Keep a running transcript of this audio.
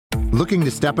Looking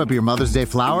to step up your Mother's Day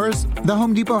flowers? The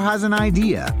Home Depot has an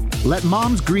idea. Let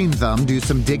Mom's Green Thumb do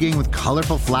some digging with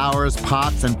colorful flowers,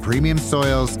 pots, and premium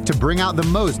soils to bring out the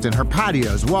most in her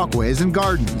patios, walkways, and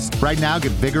gardens. Right now,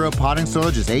 get Vigoro potting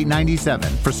soil just $8.97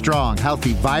 for strong,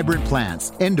 healthy, vibrant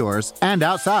plants, indoors and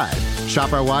outside.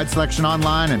 Shop our wide selection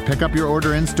online and pick up your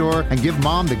order in-store and give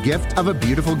Mom the gift of a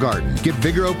beautiful garden. Get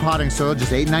Vigoro potting soil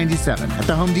just $8.97 at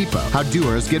the Home Depot. How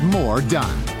doers get more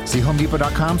done. See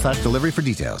homedepot.com/delivery for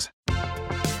details.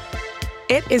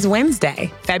 It is Wednesday,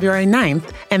 February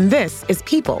 9th, and this is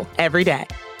People Every Day.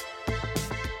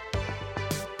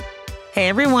 Hey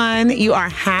everyone, you are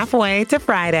halfway to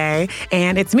Friday,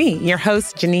 and it's me, your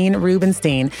host, Janine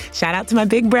Rubenstein. Shout out to my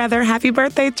big brother. Happy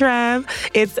birthday, Trev.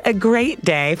 It's a great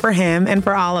day for him and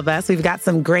for all of us. We've got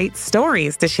some great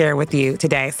stories to share with you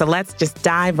today, so let's just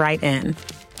dive right in.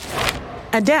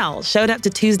 Adele showed up to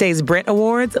Tuesday's Brit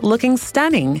Awards looking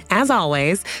stunning. As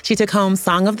always, she took home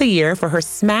Song of the Year for her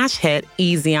smash hit,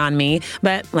 Easy on Me.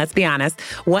 But let's be honest,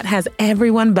 what has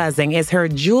everyone buzzing is her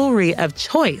jewelry of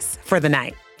choice for the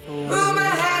night.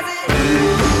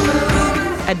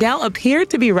 Adele appeared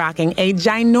to be rocking a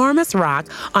ginormous rock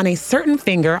on a certain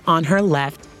finger on her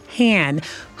left hand.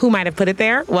 Who might have put it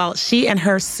there? Well, she and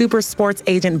her super sports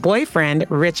agent boyfriend,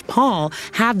 Rich Paul,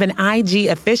 have been IG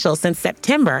officials since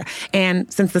September.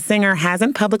 And since the singer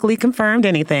hasn't publicly confirmed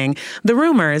anything, the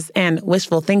rumors and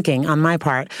wishful thinking on my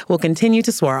part will continue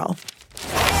to swirl.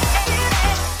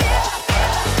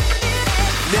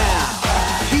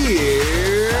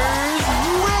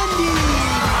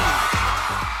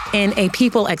 In a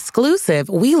People exclusive,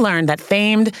 we learned that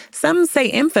famed, some say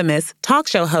infamous, talk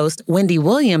show host Wendy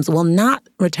Williams will not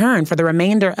return for the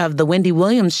remainder of the Wendy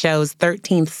Williams Show's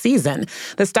 13th season.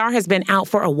 The star has been out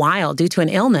for a while due to an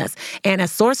illness, and a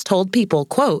source told People,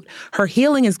 quote, her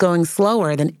healing is going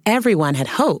slower than everyone had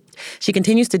hoped. She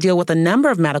continues to deal with a number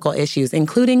of medical issues,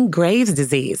 including Graves'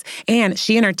 disease, and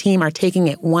she and her team are taking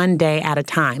it one day at a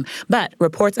time. But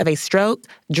reports of a stroke,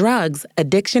 drugs,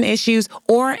 addiction issues,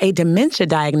 or a dementia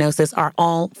diagnosis are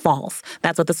all false.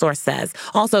 That's what the source says.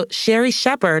 Also, Sherri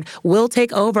Shepherd will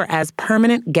take over as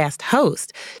permanent guest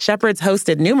host. Shepherd's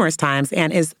hosted numerous times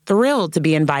and is thrilled to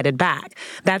be invited back.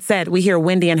 That said, we hear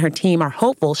Wendy and her team are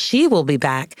hopeful she will be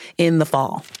back in the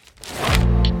fall.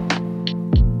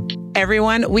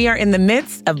 Everyone, we are in the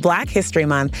midst of Black History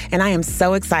Month, and I am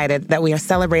so excited that we are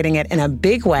celebrating it in a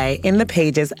big way in the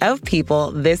pages of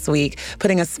People this week,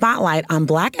 putting a spotlight on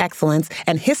Black excellence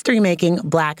and history-making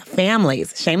Black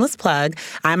families. Shameless plug,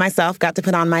 I myself got to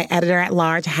put on my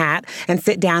editor-at-large hat and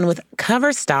sit down with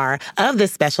cover star of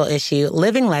this special issue,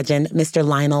 living legend, Mr.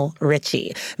 Lionel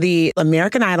Richie. The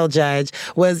American Idol judge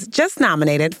was just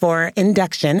nominated for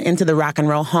induction into the Rock and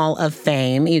Roll Hall of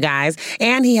Fame, you guys,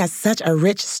 and he has such a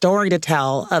rich story to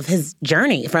tell of his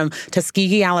journey from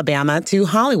Tuskegee, Alabama to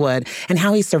Hollywood and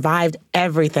how he survived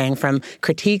everything from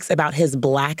critiques about his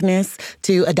Blackness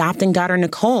to adopting daughter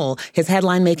Nicole, his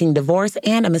headline-making divorce,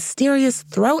 and a mysterious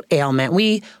throat ailment.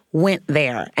 We went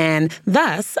there. And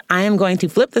thus, I am going to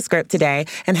flip the script today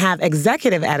and have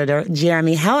executive editor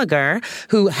Jeremy Helliger,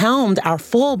 who helmed our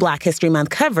full Black History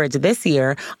Month coverage this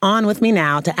year, on with me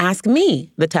now to ask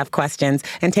me the tough questions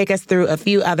and take us through a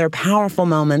few other powerful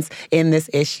moments in this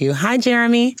issue. Hi,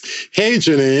 Jeremy. Hey,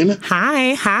 Janine.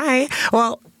 Hi.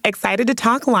 Well, excited to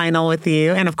talk Lionel with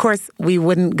you. And of course, we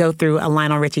wouldn't go through a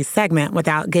Lionel Richie segment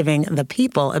without giving the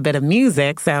people a bit of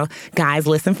music. So guys,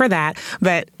 listen for that.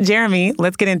 But Jeremy,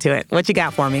 let's get into it. What you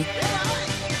got for me?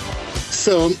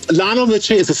 So Lionel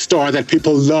Richie is a star that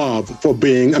people love for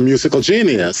being a musical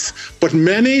genius, but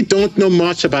many don't know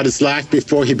much about his life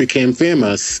before he became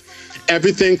famous.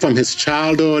 Everything from his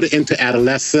childhood into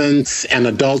adolescence and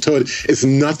adulthood is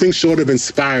nothing short of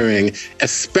inspiring,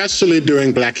 especially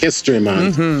during Black History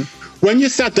Month. Mm-hmm. When you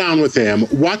sat down with him,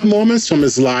 what moments from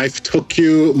his life took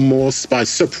you most by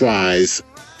surprise?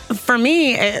 For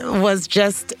me, it was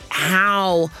just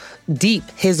how deep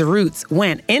his roots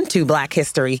went into Black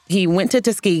history. He went to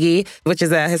Tuskegee, which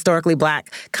is a historically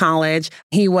Black college.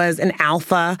 He was an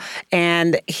Alpha,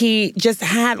 and he just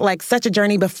had like such a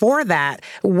journey before that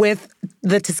with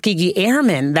the Tuskegee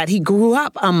Airmen that he grew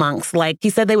up amongst. Like he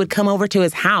said, they would come over to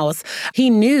his house. He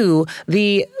knew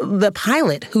the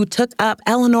pilot who took up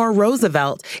Eleanor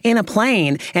Roosevelt in a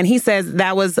plane. And he says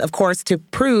that was, of course, to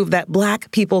prove that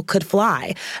Black people could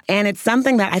fly. And it's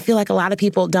something that I feel like a lot of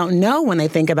people don't know when they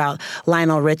think about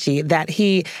Lionel Richie, that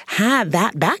he had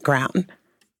that background.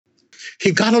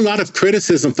 He got a lot of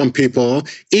criticism from people,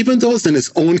 even those in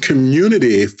his own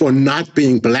community, for not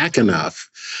being Black enough.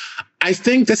 I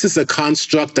think this is a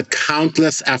construct that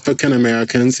countless African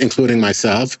Americans, including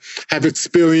myself, have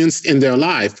experienced in their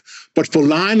life. But for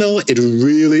Lionel, it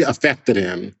really affected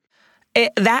him.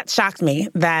 That shocked me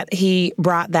that he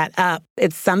brought that up.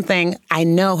 It's something I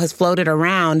know has floated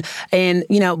around in,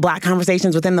 Black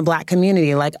conversations within the Black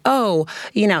community. Like,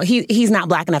 he's not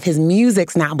Black enough. His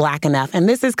music's not Black enough. And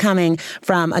this is coming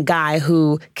from a guy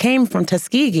who came from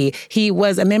Tuskegee. He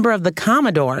was a member of the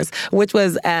Commodores, which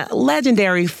was a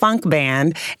legendary funk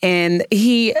band. And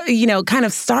he, kind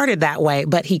of started that way,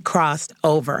 but he crossed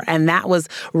over. And that was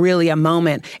really a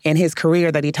moment in his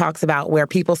career that he talks about where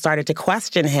people started to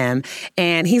question him.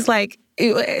 And he's like,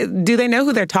 do they know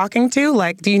who they're talking to?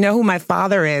 Like, do you know who my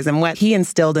father is and what he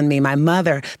instilled in me, my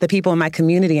mother, the people in my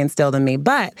community instilled in me?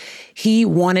 But he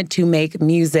wanted to make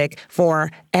music for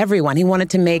everyone. He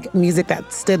wanted to make music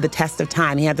that stood the test of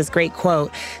time. He had this great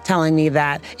quote telling me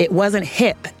that it wasn't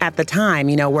hip at the time,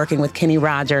 working with Kenny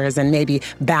Rogers and maybe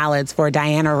ballads for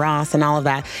Diana Ross and all of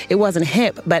that. It wasn't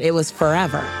hip, but it was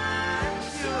forever.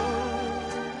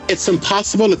 It's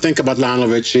impossible to think about Lionel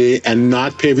Richie and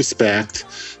not pay respect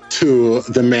to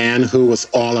the man who was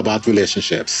all about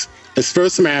relationships. His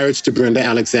first marriage to Brenda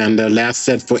Alexander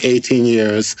lasted for 18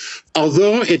 years.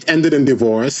 Although it ended in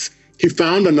divorce, he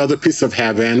found another piece of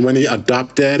heaven when he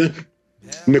adopted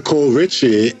Nicole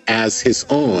Richie as his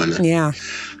own. Yeah.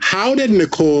 How did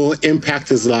Nicole impact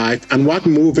his life, and what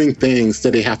moving things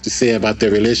did he have to say about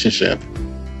their relationship?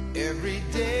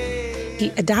 He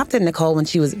adopted Nicole when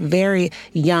she was very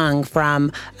young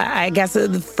from, I guess,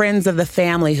 the friends of the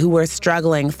family who were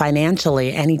struggling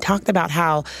financially. And he talked about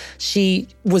how she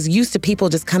was used to people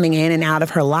just coming in and out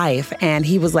of her life. And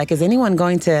he was like, is anyone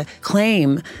going to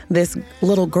claim this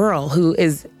little girl who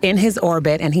is in his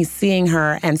orbit and he's seeing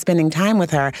her and spending time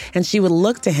with her? And she would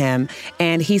look to him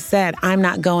and he said, I'm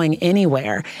not going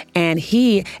anywhere. And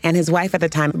he and his wife at the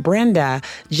time, Brenda,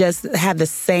 just had the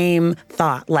same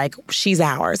thought, like, she's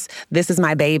ours. This is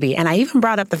my baby. And I even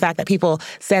brought up the fact that people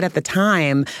said at the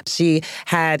time she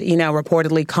had,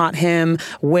 reportedly caught him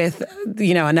with,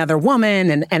 another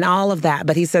woman and all of that.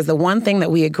 But he says the one thing that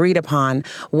we agreed upon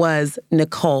was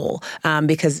Nicole,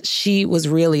 because she was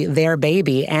really their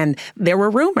baby. And there were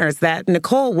rumors that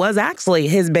Nicole was actually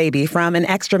his baby from an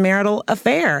extramarital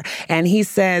affair. And he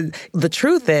said, the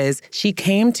truth is she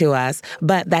came to us,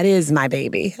 but that is my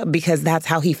baby, because that's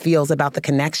how he feels about the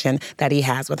connection that he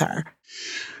has with her.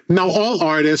 Now, all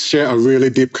artists share a really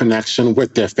deep connection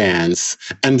with their fans.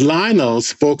 And Lionel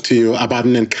spoke to you about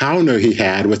an encounter he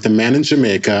had with a man in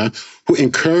Jamaica who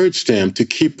encouraged him to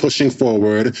keep pushing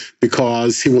forward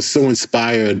because he was so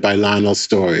inspired by Lionel's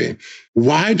story.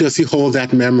 Why does he hold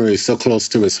that memory so close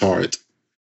to his heart?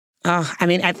 Oh,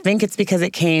 I think it's because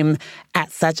it came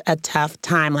at such a tough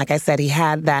time. Like I said, he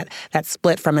had that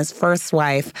split from his first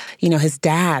wife. His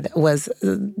dad was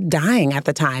dying at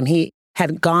the time. He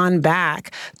had gone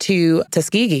back to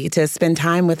Tuskegee to spend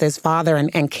time with his father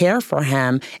and care for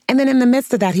him. And then in the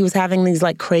midst of that, he was having these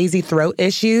crazy throat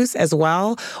issues as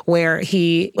well, where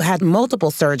he had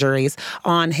multiple surgeries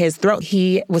on his throat.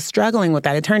 He was struggling with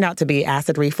that. It turned out to be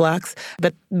acid reflux.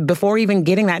 But before even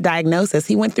getting that diagnosis,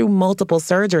 he went through multiple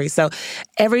surgeries. So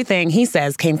everything, he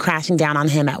says, came crashing down on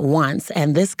him at once.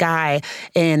 And this guy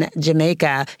in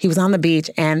Jamaica, he was on the beach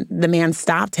and the man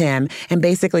stopped him and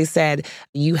basically said,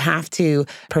 you have to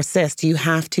persist. You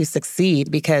have to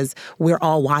succeed because we're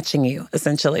all watching you,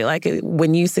 essentially. Like,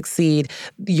 when you succeed,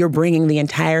 you're bringing the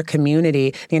entire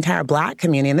community, the entire Black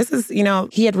community. And this is,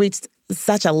 he had reached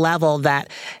such a level that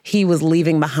he was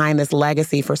leaving behind this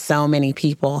legacy for so many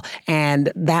people.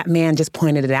 And that man just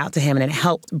pointed it out to him, and it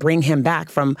helped bring him back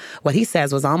from what he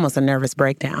says was almost a nervous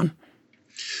breakdown.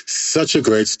 Such a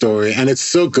great story. And it's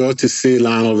so good to see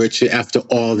Lionel Richie after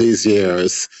all these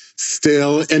years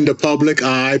still in the public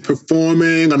eye,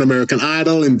 performing on American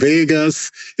Idol in Vegas.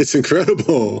 It's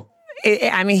incredible.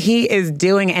 He is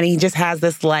doing, and he just has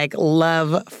this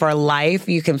love for life.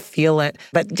 You can feel it.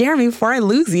 But Jeremy, before I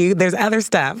lose you, there's other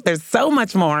stuff. There's so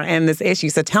much more in this issue.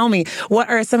 So tell me, what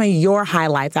are some of your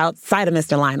highlights outside of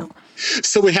Mr. Lionel?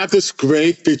 So we have this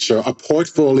great feature, a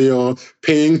portfolio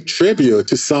paying tribute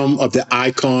to some of the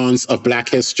icons of Black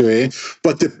history.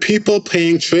 But the people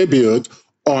paying tribute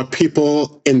are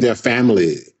people in their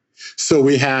family. So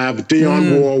we have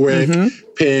Dionne Warwick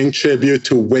paying tribute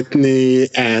to Whitney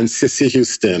and Cissy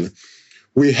Houston.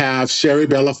 We have Sherry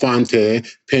Belafonte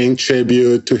paying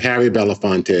tribute to Harry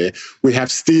Belafonte. We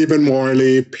have Stephen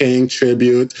Marley paying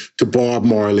tribute to Bob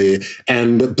Marley,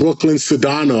 and Brooklyn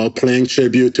Sedano paying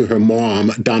tribute to her mom,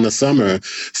 Donna Summer.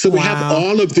 So we have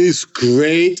all of these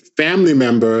great family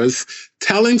members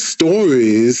telling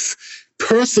stories,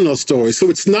 personal stories. So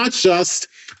it's not just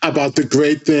about the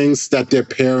great things that their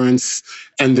parents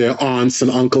and their aunts and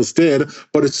uncles did,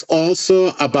 but it's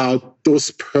also about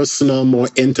those personal, more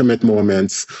intimate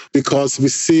moments, because we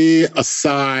see a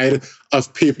side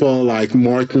of people like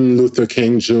Martin Luther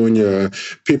King Jr.,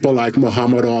 people like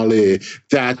Muhammad Ali,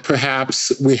 that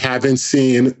perhaps we haven't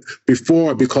seen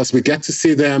before because we get to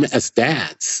see them as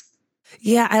dads.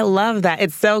 Yeah, I love that.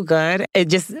 It's so good. It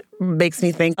just makes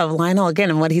me think of Lionel again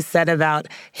and what he said about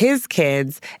his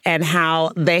kids and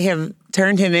how they have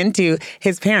turned him into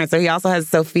his parents. So he also has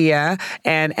Sophia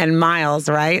and Miles,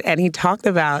 right? And he talked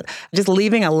about just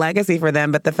leaving a legacy for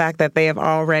them, but the fact that they have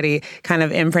already kind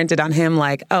of imprinted on him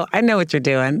like, oh, I know what you're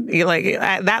doing. You're like,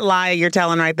 that lie you're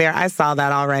telling right there, I saw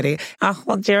that already. Oh,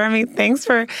 well, Jeremy, thanks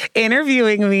for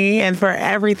interviewing me and for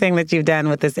everything that you've done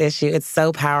with this issue. It's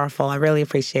so powerful. I really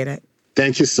appreciate it.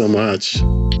 Thank you so much.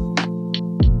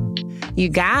 You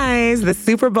guys, the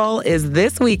Super Bowl is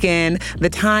this weekend. The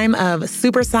time of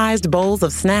supersized bowls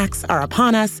of snacks are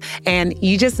upon us. And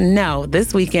you just know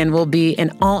this weekend will be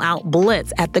an all-out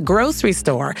blitz at the grocery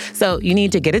store. So you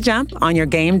need to get a jump on your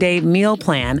game day meal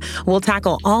plan. We'll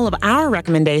tackle all of our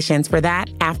recommendations for that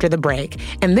after the break.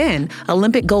 And then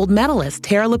Olympic gold medalist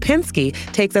Tara Lipinski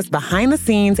takes us behind the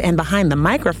scenes and behind the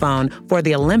microphone for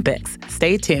the Olympics.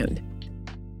 Stay tuned.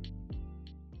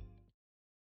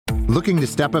 Looking to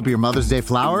step up your Mother's Day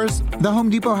flowers? The Home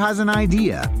Depot has an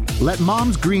idea. Let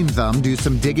Mom's Green Thumb do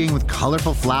some digging with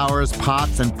colorful flowers,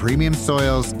 pots, and premium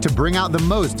soils to bring out the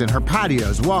most in her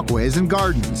patios, walkways, and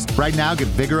gardens. Right now, get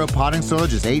Vigoro potting soil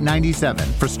just $8.97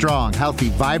 for strong, healthy,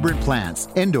 vibrant plants,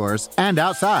 indoors and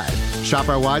outside. Shop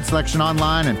our wide selection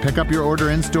online and pick up your order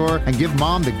in-store and give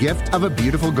Mom the gift of a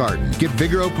beautiful garden. Get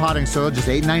Vigoro potting soil just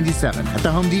 $8.97 at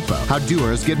the Home Depot. How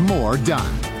doers get more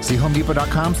done. See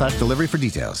homedepot.com/delivery for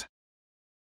details.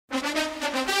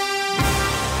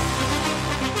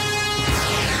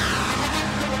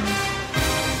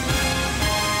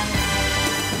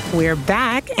 We're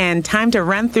back and time to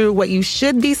run through what you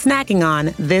should be snacking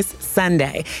on this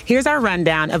Sunday. Here's our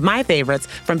rundown of my favorites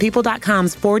from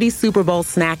People.com's 40 Super Bowl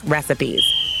snack recipes.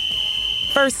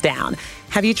 First down,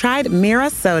 have you tried Mira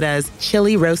Soda's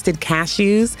chili roasted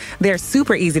cashews? They're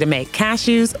super easy to make.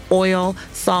 Cashews, oil,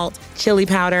 salt, chili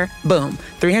powder, boom.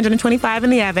 325 in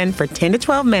the oven for 10 to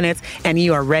 12 minutes and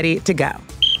you are ready to go.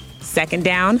 Second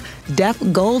down, Duff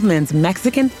Goldman's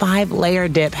Mexican 5-layer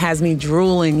dip has me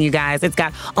drooling, you guys. It's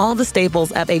got all the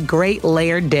staples of a great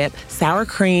layered dip, sour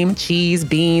cream, cheese,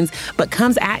 beans, but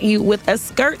comes at you with a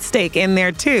skirt steak in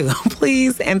there too.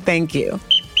 Please and thank you.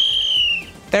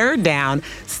 Third down,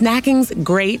 snacking's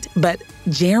great, but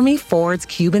Jeremy Ford's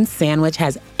Cuban sandwich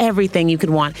has everything you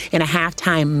could want in a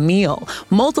halftime meal.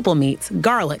 Multiple meats,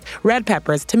 garlic, red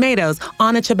peppers, tomatoes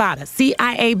on a ciabatta.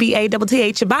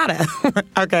 C-I-A-B-A-T-T-A ciabatta.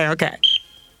 Okay.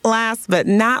 Last but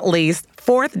not least,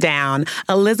 fourth down,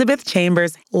 Elizabeth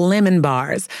Chambers lemon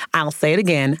bars. I'll say it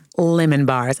again, lemon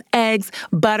bars. Eggs,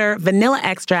 butter, vanilla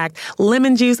extract,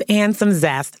 lemon juice, and some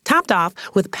zest, topped off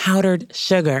with powdered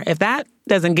sugar. If that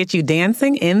doesn't get you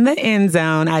dancing in the end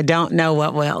zone, I don't know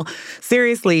what will.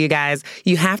 Seriously, you guys,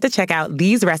 you have to check out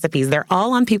these recipes. They're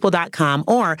all on People.com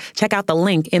or check out the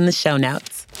link in the show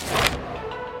notes.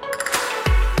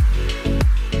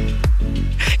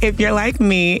 If you're like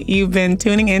me, you've been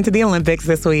tuning into the Olympics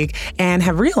this week and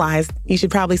have realized you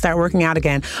should probably start working out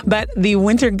again. But the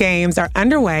Winter Games are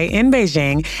underway in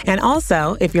Beijing. And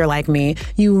also, if you're like me,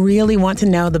 you really want to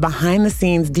know the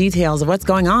behind-the-scenes details of what's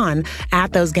going on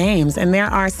at those games. And there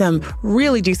are some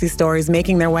really juicy stories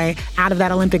making their way out of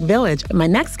that Olympic Village. My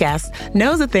next guest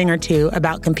knows a thing or two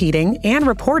about competing and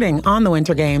reporting on the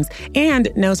Winter Games and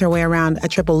knows her way around a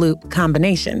triple loop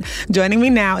combination. Joining me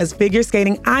now is figure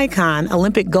skating icon,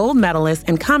 Olympic gold medalist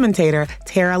and commentator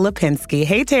Tara Lipinski.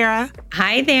 Hey, Tara.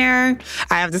 Hi there.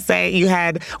 I have to say, you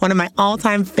had one of my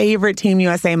all-time favorite Team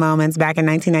USA moments back in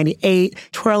 1998,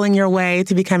 twirling your way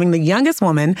to becoming the youngest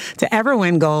woman to ever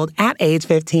win gold at age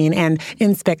 15 and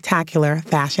in spectacular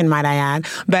fashion, might I add.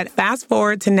 But fast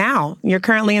forward to now. You're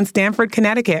currently in Stamford,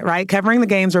 Connecticut, right? Covering the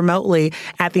games remotely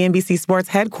at the NBC Sports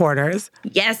headquarters.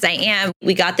 Yes, I am.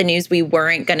 We got the news we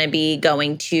weren't going to be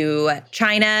going to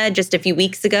China just a few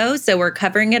weeks ago, so we're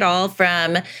covering it all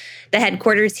from the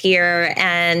headquarters here,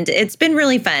 and it's been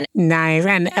really fun. Nice.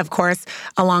 And of course,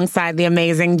 alongside the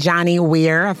amazing Johnny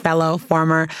Weir, a fellow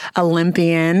former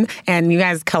Olympian, and you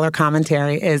guys' color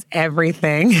commentary is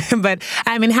everything. But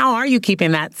I mean, how are you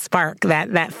keeping that spark,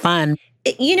 that fun?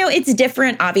 You know, it's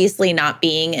different, obviously, not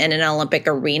being in an Olympic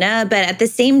arena, but at the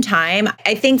same time,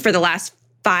 I think for the last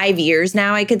 5 years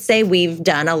now, I could say, we've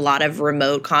done a lot of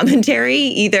remote commentary,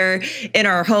 either in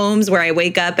our homes where I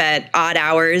wake up at odd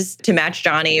hours to match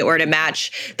Johnny or to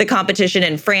match the competition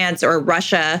in France or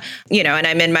Russia, and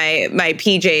I'm in my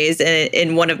PJs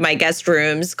in one of my guest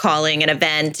rooms calling an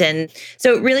event. And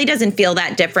so it really doesn't feel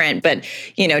that different. But,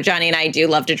 Johnny and I do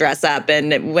love to dress up.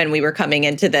 And when we were coming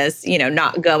into this,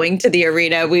 not going to the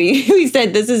arena, we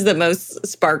said this is the most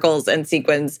sparkles and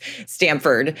sequins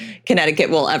Stamford, Connecticut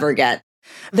will ever get.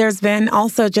 There's been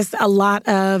also just a lot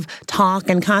of talk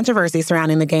and controversy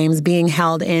surrounding the games being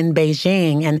held in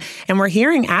Beijing. And we're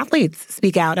hearing athletes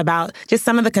speak out about just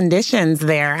some of the conditions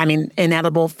there. I mean,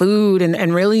 inedible food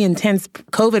and really intense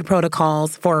COVID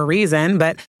protocols for a reason.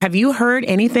 But have you heard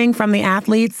anything from the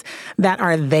athletes that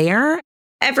are there?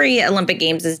 Every Olympic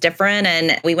Games is different.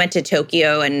 And we went to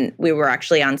Tokyo and we were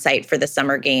actually on site for the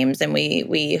Summer Games. And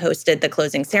we hosted the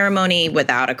closing ceremony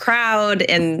without a crowd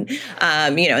and,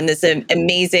 in this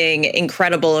amazing,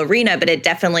 incredible arena. But it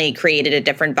definitely created a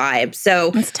different vibe. So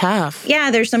it's tough.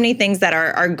 Yeah, there's so many things that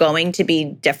are going to be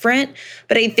different.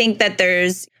 But I think that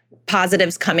there's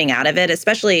positives coming out of it,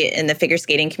 especially in the figure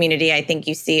skating community. I think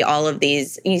you see all of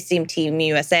these, you see Team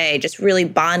USA just really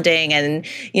bonding and,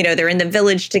 they're in the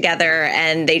village together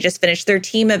and they just finished their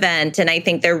team event. And I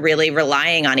think they're really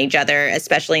relying on each other,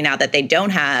 especially now that they don't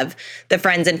have the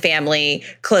friends and family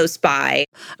close by.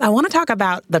 I want to talk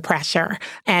about the pressure.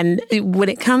 And when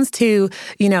it comes to,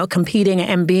 competing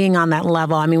and being on that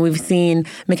level, I mean, we've seen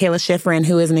Mikaela Shiffrin,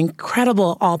 who is an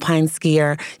incredible alpine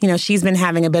skier. She's been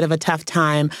having a bit of a tough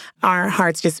time. Our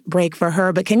hearts just break for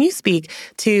her. But can you speak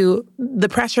to the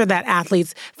pressure that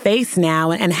athletes face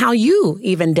now and how you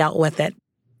even dealt with it?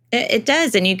 It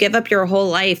does. And you give up your whole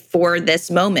life for this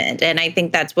moment. And I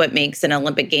think that's what makes an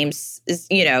Olympic Games,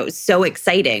 so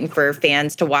exciting for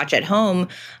fans to watch at home,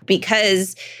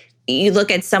 because you look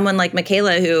at someone like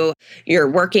Mikaela, who you're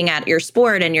working at your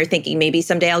sport and you're thinking, maybe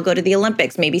someday I'll go to the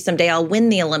Olympics. Maybe someday I'll win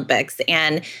the Olympics.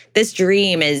 And this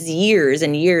dream is years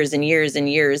and years and years and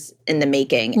years in the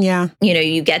making. Yeah.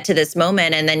 You get to this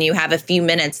moment and then you have a few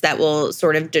minutes that will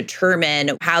sort of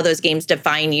determine how those games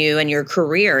define you and your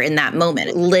career in that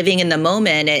moment. Living in the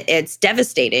moment, it's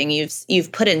devastating.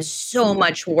 You've put in so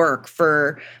much work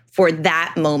for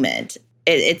that moment.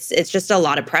 It's just a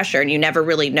lot of pressure and you never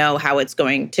really know how it's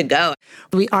going to go.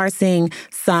 We are seeing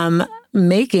some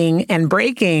making and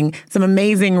breaking some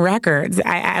amazing records.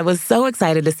 I was so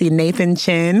excited to see Nathan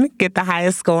Chen get the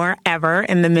highest score ever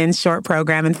in the men's short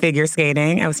program in figure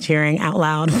skating. I was cheering out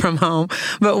loud from home.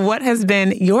 But what has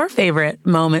been your favorite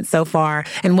moment so far,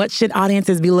 and what should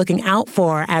audiences be looking out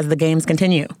for as the games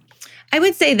continue? I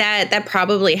would say that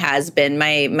probably has been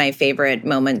my favorite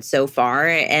moment so far.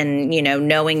 And,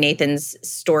 knowing Nathan's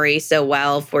story so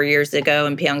well 4 years ago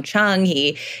in Pyeongchang,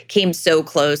 he came so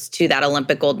close to that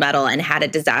Olympic gold medal and had a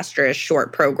disastrous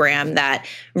short program that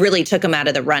really took him out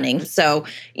of the running. So,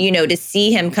 to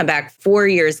see him come back 4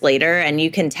 years later, and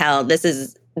you can tell this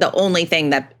is the only thing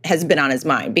that has been on his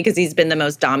mind, because he's been the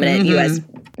most dominant U.S.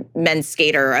 men's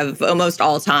skater of almost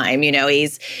all time.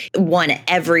 He's won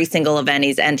every single event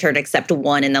he's entered except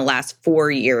one in the last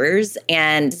 4 years.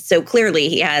 And so clearly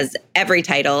he has every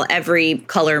title, every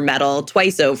color medal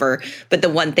twice over. But the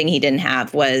one thing he didn't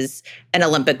have was an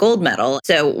Olympic gold medal.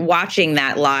 So watching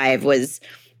that live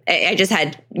I just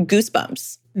had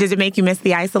goosebumps. Did it make you miss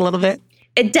the ice a little bit?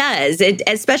 It does,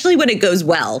 especially when it goes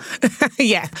well.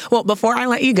 Yeah. Well, before I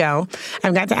let you go,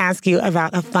 I've got to ask you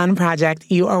about a fun project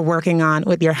you are working on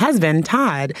with your husband,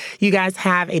 Todd. You guys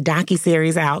have a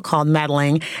docuseries out called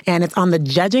Medaling, and it's on the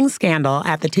judging scandal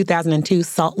at the 2002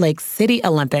 Salt Lake City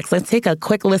Olympics. Let's take a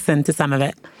quick listen to some of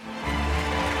it.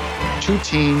 Two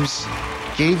teams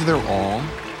gave their all.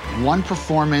 One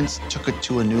performance took it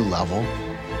to a new level.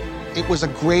 It was a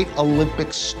great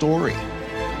Olympic story.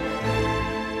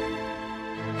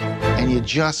 And you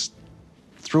just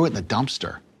threw it in the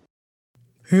dumpster.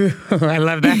 I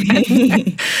love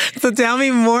that. So tell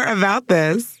me more about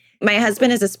this. My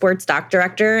husband is a sports doc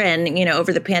director, and,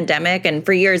 over the pandemic and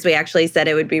for years, we actually said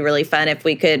it would be really fun if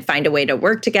we could find a way to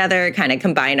work together, kind of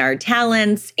combine our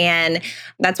talents. And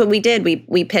that's what we did.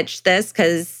 We pitched this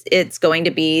because it's going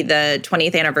to be the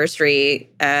 20th anniversary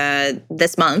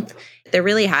this month. There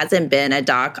really hasn't been a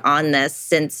doc on this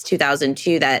since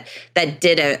 2002 that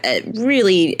did a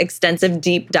really extensive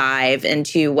deep dive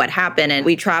into what happened. And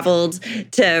we traveled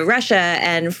to Russia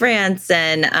and France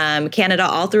and Canada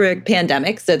all through a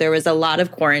pandemic. So there was a lot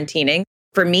of quarantining.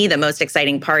 For me, the most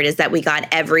exciting part is that we got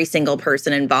every single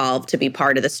person involved to be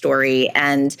part of the story.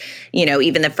 And,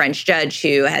 even the French judge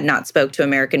who had not spoke to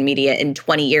American media in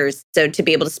 20 years. So to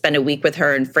be able to spend a week with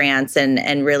her in France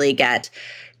and really get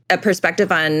a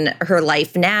perspective on her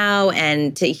life now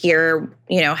and to hear,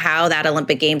 how that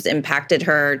Olympic Games impacted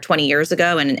her 20 years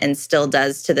ago and still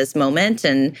does to this moment.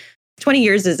 And 20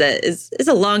 years is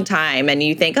a long time. And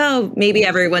you think, oh, maybe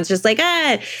everyone's just like,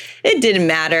 it didn't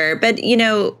matter. But,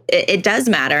 it does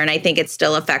matter. And I think it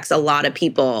still affects a lot of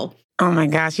people. Oh my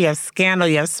gosh, you have scandal,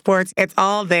 you have sports, it's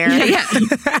all there. Yeah.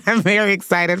 I'm very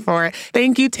excited for it.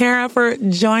 Thank you, Tara, for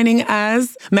joining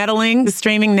us. Medaling is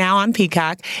streaming now on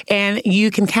Peacock, and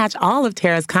you can catch all of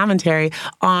Tara's commentary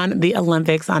on the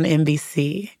Olympics on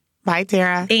NBC. Bye,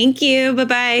 Tara. Thank you.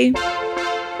 Bye-bye.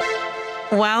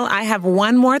 Well, I have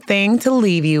one more thing to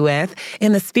leave you with.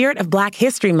 In the spirit of Black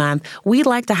History Month, we'd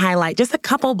like to highlight just a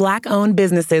couple Black-owned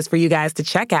businesses for you guys to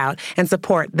check out and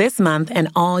support this month and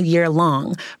all year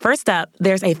long. First up,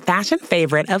 there's a fashion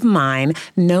favorite of mine,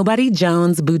 Nobody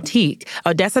Jones Boutique.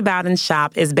 Odessa Bowden's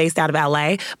shop is based out of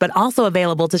LA, but also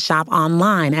available to shop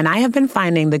online. And I have been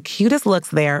finding the cutest looks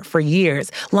there for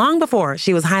years, long before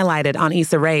she was highlighted on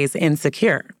Issa Rae's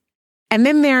Insecure. And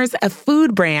then there's a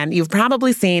food brand you've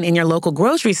probably seen in your local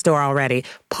grocery store already.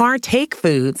 Partake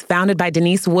Foods, founded by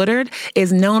Denise Woodard,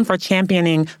 is known for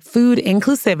championing food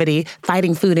inclusivity,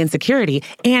 fighting food insecurity,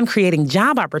 and creating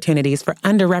job opportunities for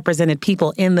underrepresented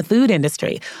people in the food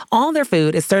industry. All their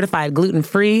food is certified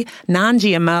gluten-free,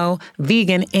 non-GMO,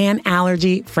 vegan, and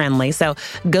allergy-friendly. So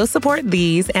go support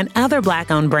these and other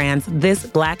Black-owned brands this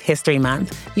Black History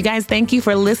Month. You guys, thank you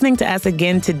for listening to us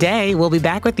again today. We'll be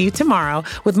back with you tomorrow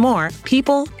with more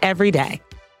People Every Day.